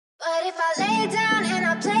if I lay down and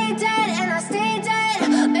I play dead and I stay dead,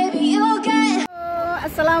 maybe you'll get.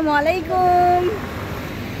 Assalamualaikum.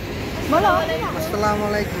 Bolo.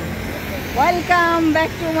 Assalamualaikum. Welcome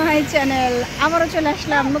back to my channel. আবারো চলে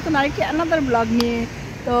আসলাম নতুন আরেকটি another vlog নিয়ে।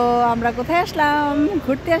 তো আমরা কোথায় আসলাম?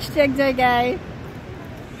 ঘুরতে আসছি এক জায়গায়।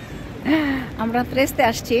 আমরা ট্রেস্তে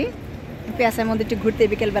আসছি। পিয়াসার মধ্যে একটু ঘুরতে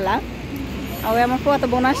বিকেল বেলা। আর আমার ফুয়াতো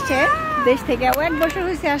বোন আসছে দেশ থেকে। ও 1 বছর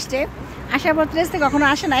হয়েছে আসছে। আসার পর ট্রেস্তে কখনো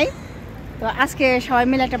আসে নাই। তো আজকে সবাই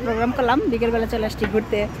মিলে একটা প্রোগ্রাম করলাম। বিকেল বেলা চলে আসছি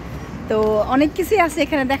ঘুরতে। তো অনেক কিছুই আছে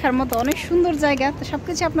এখানে দেখার মতো, অনেক সুন্দর জায়গা। তো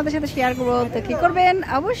সবকিছু আপনাদের সাথে শেয়ার করবো। তো কি করবেন,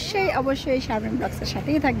 অবশ্যই শারমিন ব্লগসের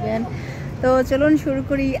সাথেই থাকবেন। তো চলুন শুরু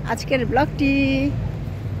করি আজকের ব্লগটি।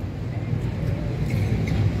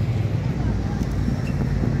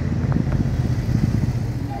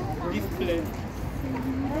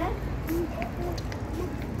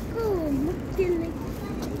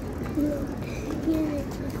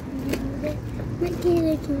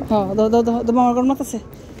 হ্যাঁ দাও মামার কোন মাছ আছে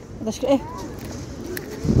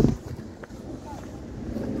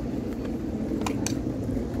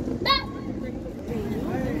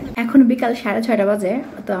এখন বিকাল 6:30 বাজে।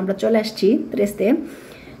 তো আমরা চলে আসছি ত্রেস্তে।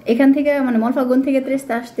 এখান থেকে মানে মলফাগন থেকে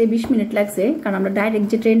ত্রেস্তে আসতে 20 মিনিট লাগছে, কারণ আমরা ডাইরেক্ট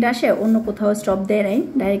যে ট্রেনটা আসে অন্য কোথাও স্টপ দেয় নাই,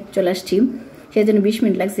 ডাইরেক্ট চলে আসছি, সেই জন্য 20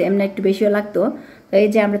 মিনিট লাগছে। এমনি একটু বেশিও লাগতো। তো এই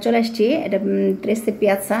যে আমরা চলে আসছি, এটা ত্রেস্তে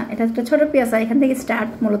পিয়াসা, এটা একটা ছোট পিয়াসা, এখান থেকে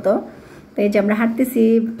স্টার্ট মূলত। তো এই যে আমরা হাঁটতেছি।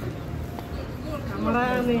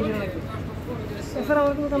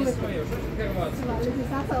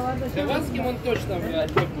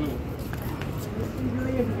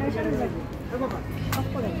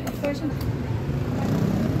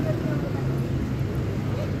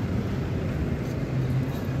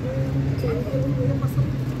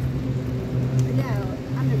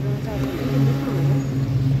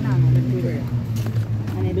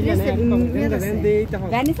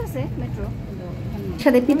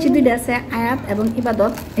 সাথে পিচ্ছি দুইটা আছে, আয়াত এবং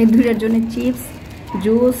ইবাদত। এই দুইটার জন্য চিপস,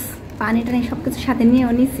 জুস, পানি টানি সবকিছু সাথে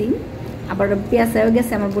নিয়েও নিছি। আবার পেঁয়াজও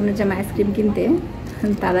গেছে আমার বোনের জামা আইসক্রিম কিনতে,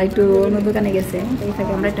 তারা একটু অন্য দোকানে গেছে। এই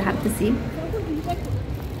থেকে আমরা একটু হাঁটতেছি।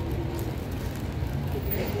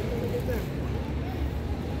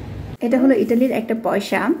 এটা হলো ইটালির একটা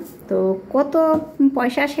পয়সা। তো কত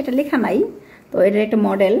পয়সা সেটা লেখা নাই। তো এটার একটা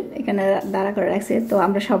মডেল এখানে দাঁড়া করে রাখছে। তো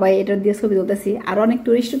আমরা সবাই এটা দিয়ে ছবি তুলতেছি। আর অনেক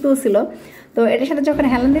টুরিস্ট তুলছিল। তো এটার সাথে যখন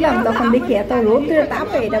হেলান দিলাম তখন দেখি এত রোদ্রের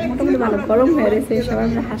তাপে এটা মোটামুটি ভালো গরম হয়ে রয়েছে। সবাই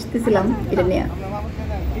আমরা হাসতেছিলাম এটা নিয়ে।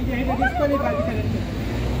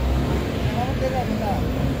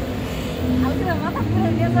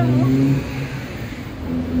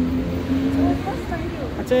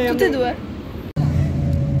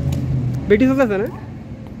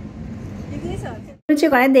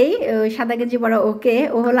 পরিচয় করে দেই, সাদা কেজি বড় ওকে।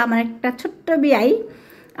 ও হলো আমার একটা ছোট্ট বিয়াই,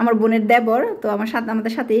 আমার বোনের দেবর। তো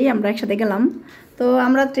আমাদের সাথেই আমরা একসাথে গেলাম। তো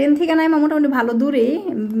আমরা ট্রেন থেকে নাই মোটামুটি ভালো দূরে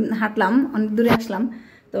হাঁটলাম, অনেক দূরে আসলাম।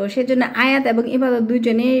 তো সেই জন্য আয়াত এবং ইবাদত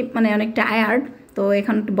দুইজনেই মানে অনেকটা আয়ার্ড। তো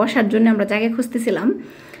এখন বসার জন্য আমরা জায়গা খুঁজতেছিলাম।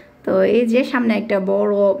 তো এই যে সামনে একটা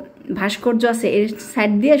বড় ভাস্কর্য আছে, এর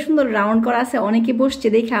সাইড দিয়ে সুন্দর রাউন্ড করা আছে, অনেকে বসছে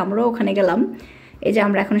দেখে আমরাও ওখানে গেলাম। এই যে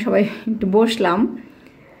আমরা এখন সবাই একটু বসলাম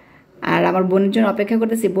আর আমার বোনের জন্য অপেক্ষা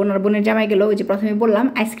করতেছি। বোন আর বোনের জামাই গেল ওই যে প্রথমে বললাম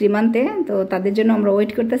আইসক্রিম আনতে। তো তাদের জন্য আমরা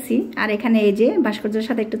ওয়েট করতেছি। আর এখানে এই যে ভাস্কর্যের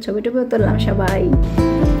সাথে একটু ছবি টবিও তুললাম সবাই।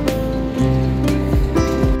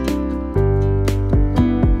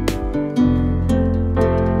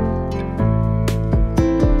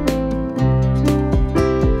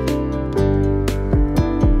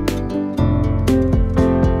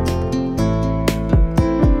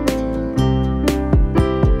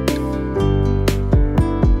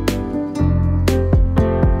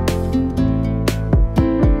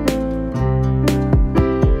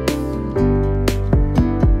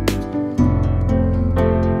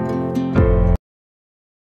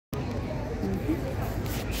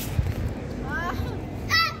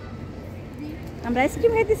 আমরা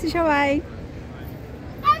আইসক্রিম খাইতেছি সবাই,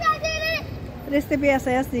 রেসিপি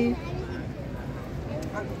আছে আছি।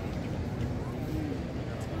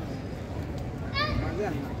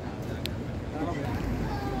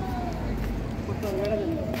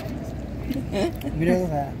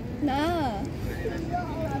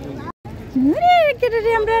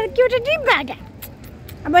 আমরা কি ওটা ডিম বাগা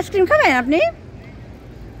আবার আইসক্রিম খাবেন আপনি?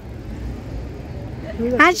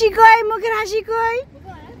 হাসি কই, মুখের হাসি কই?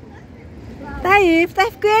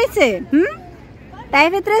 তাইফ কই আইছে?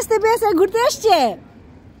 তাইফে ট্রেস্তে পেয়েছে, ঘুরতে আসছে।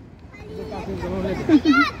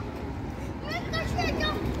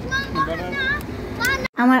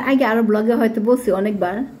 আমার আগে আরো ব্লগে হয়তো বলছি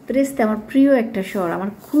অনেকবার, ট্রেস্তে আমার প্রিয় একটা শহর। আমার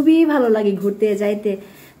খুবই ভালো লাগে ঘুরতে যাইতে,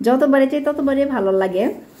 যতবারই যাই ততবারই ভালো লাগে।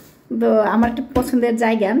 তো আমার একটা পছন্দের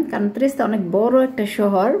জায়গা, কারণ ত্রিস্তা অনেক বড় একটা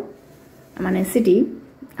শহর, মানে সিটি।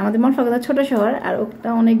 আমাদের মনফাগদা ছোট শহর, আর ওটা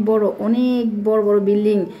অনেক বড় বড়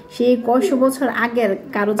বিল্ডিং। সেই কয়শো বছর আগের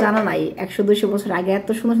কারো জানা নাই, 100-200 বছর আগে এত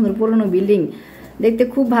সুন্দর সুন্দর পুরনো বিল্ডিং দেখতে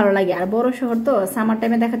খুব ভালো লাগে। আর বড় শহর তো, সামার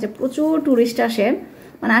টাইমে দেখা যায় প্রচুর টুরিস্ট আসে,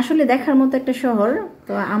 মানে আসলে দেখার মতো একটা শহর।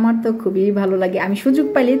 তো আমার তো খুবই ভালো লাগে, আমি সুযোগ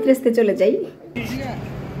পাইলে ত্রিস্তে চলে যাই।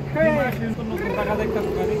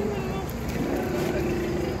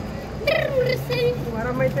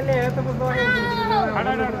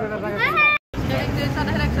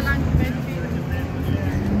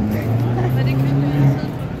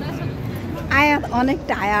 আয়াত অনেক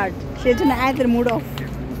টায়ার্ড, সেই জন্য আয়াতের মুড অফ।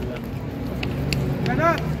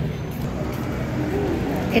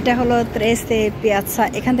 এটা হলো ত্রিস্তে পিয়াজা,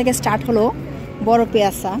 এখান থেকে স্টার্ট হলো বড়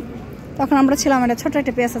পিয়াজা। তখন আমরা ছিলাম, এটা ছোট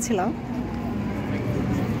একটা পিয়াজা ছিল।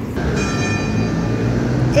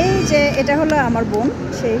 এই যে এটা হলো আমার বোন,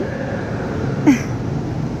 সেই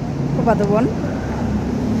ফুফাতো বোন।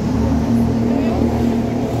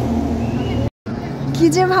 কি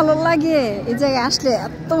যে ভালো লাগে এই জায়গায় আসলে,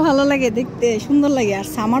 এত ভালো লাগে দেখতে, সুন্দর লাগে। আর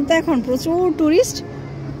সামার তো এখন প্রচুর টুরিস্ট,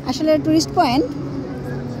 আসলে টুরিস্ট পয়েন্ট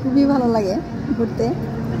খুবই ভালো লাগে ঘুরতে।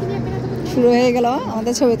 শুরু হয়ে গেল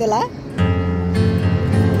আমাদের ছবি তোলা।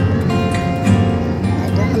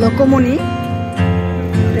 এটা হলো কমনি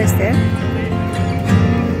ত্রিস্তে।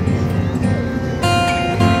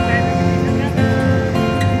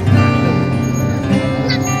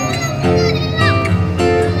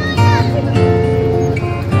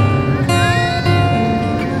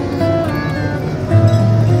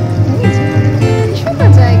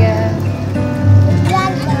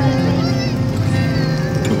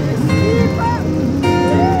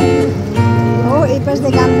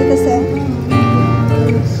 গান হইতেছে।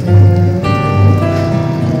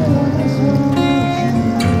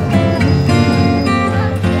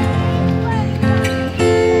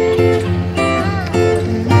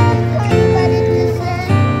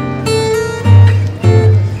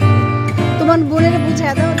 তোমার বোনের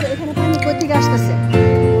বুঝায় দাও যে এখানে পানি কই থেকে আসতেছে।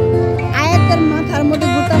 আয়াতের মাথার মধ্যে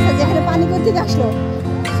ঘুরতেছে যে এখানে পানি কই থেকে আসলো।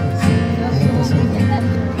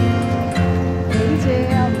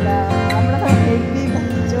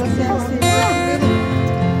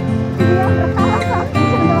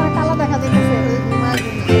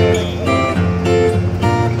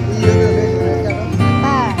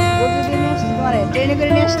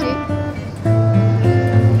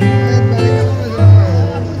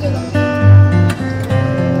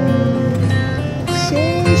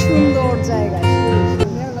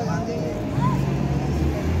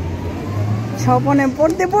 স্বপনে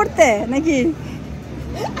পড়তে পড়তে নাকি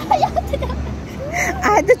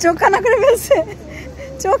আয়তে চোখ খানা করে ফেলছে,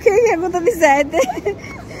 চোখে কোথা দিছে আয়তে।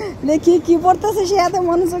 দেখি কি পড়তেছে সে, এত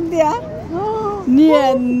মনোযোগ দিয়া নিয়ে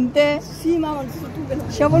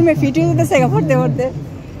স্বপন মেয়ে ফিট হয়ে যেতেছে পড়তে পড়তে।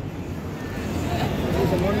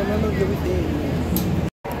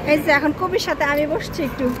 এই যে এখন কবির সাথে আমি বসছি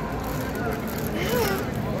একটু।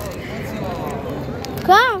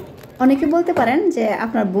 অনেকে বলতে পারেন যে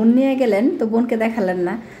আপনার বোন নিয়ে গেলেন তো বোনকে দেখালেন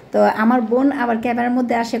না। তো আমার বোন আবার ক্যামেরার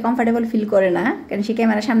মধ্যে আসে কমফোর্টেবল ফিল করে না, কারণ সে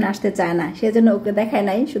ক্যামেরার সামনে আসতে চায় না, সেজন্য ওকে দেখায়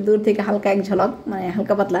নাই, শুধু দূর থেকে হালকা এক ঝলক, মানে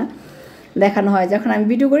হালকা পাতলা দেখানো হয়। যখন আমি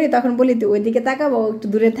ভিডিও করি তখন বলি তুই ওইদিকে তাকাবো, একটু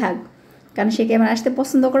দূরে থাক, কারণ সে ক্যামেরা আসতে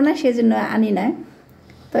পছন্দ করে না, সেজন্য আনি না।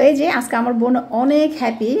 তো এই যে আজকে আমার বোন অনেক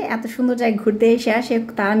হ্যাপি, এত সুন্দর জায়গা ঘুরতে এসে আসে।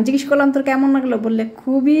 তার আমি জিজ্ঞেস করলাম তোর কেমন লাগলো, বললে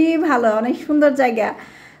খুবই ভালো, অনেক সুন্দর জায়গা,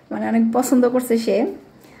 মানে অনেক পছন্দ করছে সে।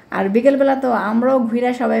 আর বিকেলবেলা তো আমরাও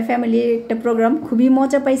ঘুরে সবাই ফ্যামিলির একটা প্রোগ্রাম, খুবই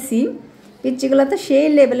মজা পাইছি। পিচ্চিগুলো তো সেই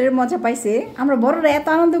লেভেলের মজা পাইছে, আমরা বড়রা এত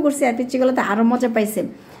আনন্দ করছি, আর পিচ্চিগুলো তো আরও মজা পাইছে।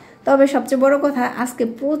 তবে সবচেয়ে বড় কথা আজকে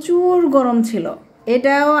প্রচুর গরম ছিল,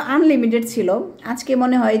 এটাও আনলিমিটেড ছিল। আজকে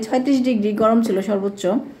মনে হয় 36 ডিগ্রি গরম ছিল সর্বোচ্চ।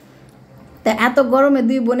 তা এত গরমে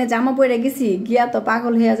দুই বোনে জামা পরে গেছি, গিয়া তো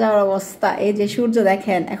পাগল হয়ে যাওয়ার অবস্থা। এই যে সূর্য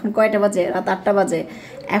দেখেন, এখন কয়টা বাজে, রাত 8টা বাজে,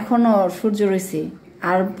 এখনও সূর্য রয়েছে।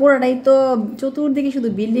 আর পুরাটাই তো চতুর্দিকে শুধু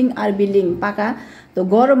বিল্ডিং আর বিল্ডিং পাকা, তো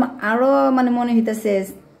গরম আরো মানে মনে হইতেছে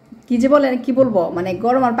কি যে বলে কি বলবো, মানে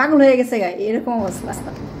গরম আর পাগল হয়ে গেছে গায়ে, এরকম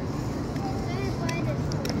অবস্থা।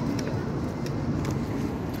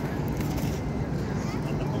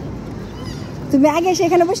 তুমি আগে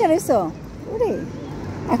সেখানে বসে রয়েছো, ওরে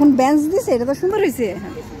এখন বেঞ্চ দিছে, এটা তো সুন্দর হয়েছে।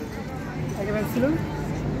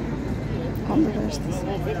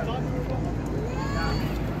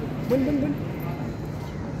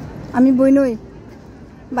 আমি বই নই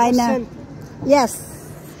বাইনা, ইয়েস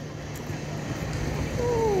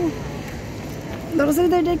দরজার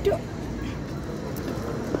তো এটা একটু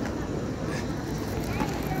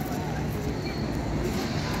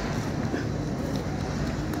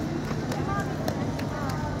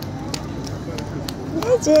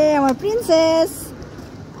যে আমার প্রিন্সেস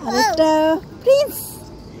আর একটা প্রিন্স।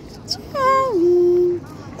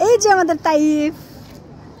 এই যে আমাদের তাইফ।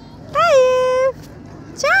 তাইফ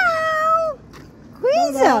চাও কই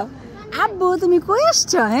যাও? আব্বু তুমি কই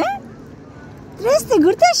আসছো? হ্যাঁ ট্রেস্তে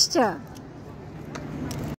ঘুরতে আসছো?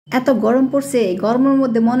 এত গরম পড়ছে, এই গরমের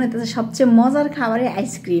মধ্যে মনে হচ্ছে সবচেয়ে মজার খাবারই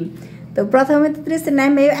আইসক্রিম। তো প্রথমে তো ট্রেস্তে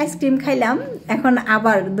নামে আইসক্রিম খাইলাম, এখন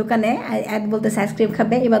আবার দোকানে বলতেছে আইসক্রিম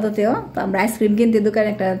খাবে ইবাদতেও। তো আমরা আইসক্রিম কিনতে দোকানে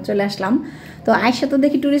একটা চলে আসলাম। তো আইসা তো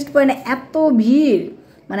দেখি টুরিস্ট পয়েন্টে এত ভিড়,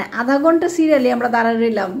 মানে আধা ঘন্টা সিরিয়ালি আমরা দাঁড়ায়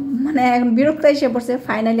রইলাম, মানে এখন বিরক্ত এসে পড়ছে।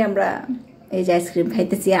 ফাইনালি আমরা এই যে আইসক্রিম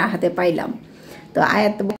খাইতেছি আর হাতে পাইলাম। তো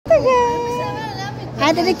আয়াত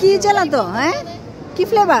এটা কি চালাতো? হ্যাঁ কি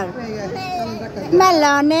ফ্লেভার?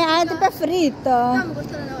 মেলনে আয়াত preferito.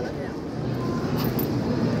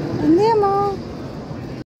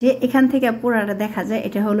 যে এখান থেকে পুরাটা দেখা যায়,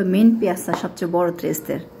 এটা হলো মেইন পিয়াসা, সবচেয়ে বড়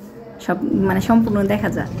ট্রেস্টের, সব মানে সম্পূর্ণ দেখা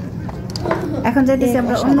যায়। এখন যাইতেছি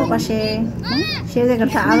আমরা অন্য পাশে, সেই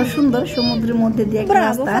জায়গাটা আরো সুন্দর, সমুদ্রের মধ্যে দিয়ে একটা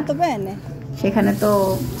রাস্তা, সেখানে তো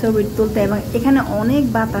ছবি তুলতে, এবং এখানে অনেক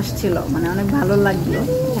বাতাস ছিল, মানে অনেক ভালো লাগলো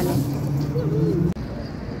এখানে।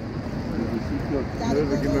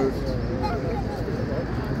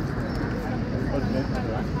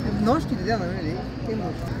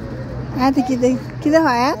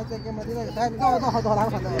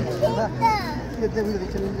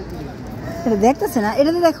 দেখতেছে না,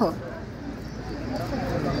 এটাতে দেখো।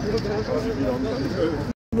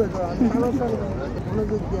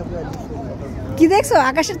 কি দেখছো?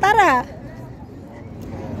 আকাশের তারা?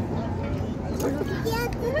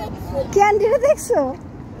 কি আন্টিটা দেখছো?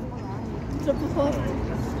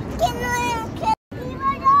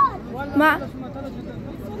 মা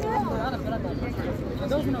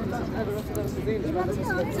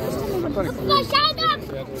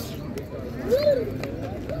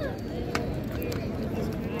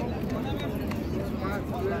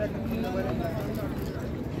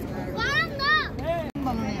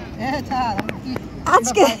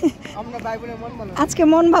আজকে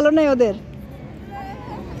মন ভালো নেই ওদের,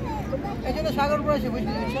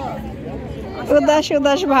 উদাস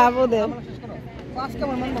উদাস ভাব ওদের।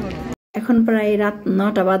 এখন প্রায় রাত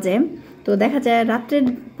 9টা বাজে। তো দেখা যায় রাত্রের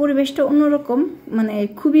পরিবেশটা অন্যরকম, মানে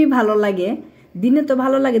খুবই ভালো লাগে। দিনে তো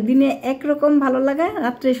ভালো লাগে, দিনে একরকম ভালো লাগে,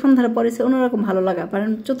 রাত্রে সন্ধ্যার পরে অন্যরকম ভালো লাগা, কারণ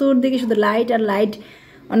চতুর্দিকে শুধু লাইট আর লাইট,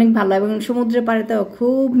 অনেক ভালো। এবং সমুদ্রের পাড়েতেও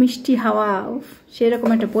খুব মিষ্টি হাওয়া, সেরকম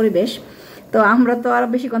একটা পরিবেশ। তো আমরা তো আর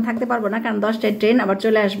বেশিক্ষণ থাকতে পারবো না, কারণ 10টায় ট্রেন, আবার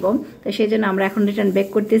চলে আসবো। তো সেই জন্য আমরা এখন রিটার্ন ব্যাক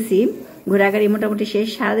করতেছি। ঘোরাঘুরি মোটামুটি শেষ,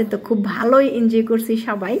 সারাদিন তো খুব ভালোই এনজয় করছি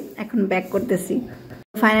সবাই, এখন ব্যাক করতেছি।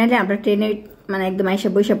 ফাইনালি আমরা ট্রেনে মানে একদম আইসা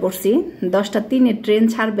বসে পড়ছি। 10টা 3-এ ট্রেন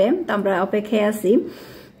ছাড়বে, তো আমরা অপেক্ষায় আছি।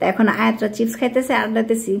 তো এখন আয়াতরা চিপস খাইতেছে,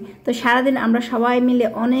 আড্ডাতেছি। তো সারাদিন আমরা সবাই মিলে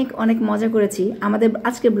অনেক অনেক মজা করেছি। আমাদের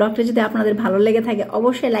আজকের ব্লগটা যদি আপনাদের ভালো লেগে থাকে,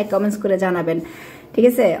 অবশ্যই লাইক কমেন্টস করে জানাবেন, ঠিক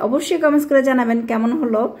আছে? অবশ্যই কমেন্টস করে জানাবেন কেমন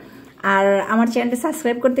হলো। আর আমার চ্যানেলটা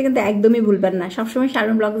সাবস্ক্রাইব করতে কিন্তু একদমই ভুলবেন না। সবসময়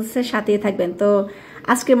শারমিন ব্লগসের সাথেই থাকবেন। তো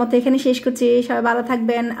আজকের মতো এখানে শেষ করছি। সবাই ভালো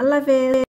থাকবেন। আল্লাহ হাফেজ।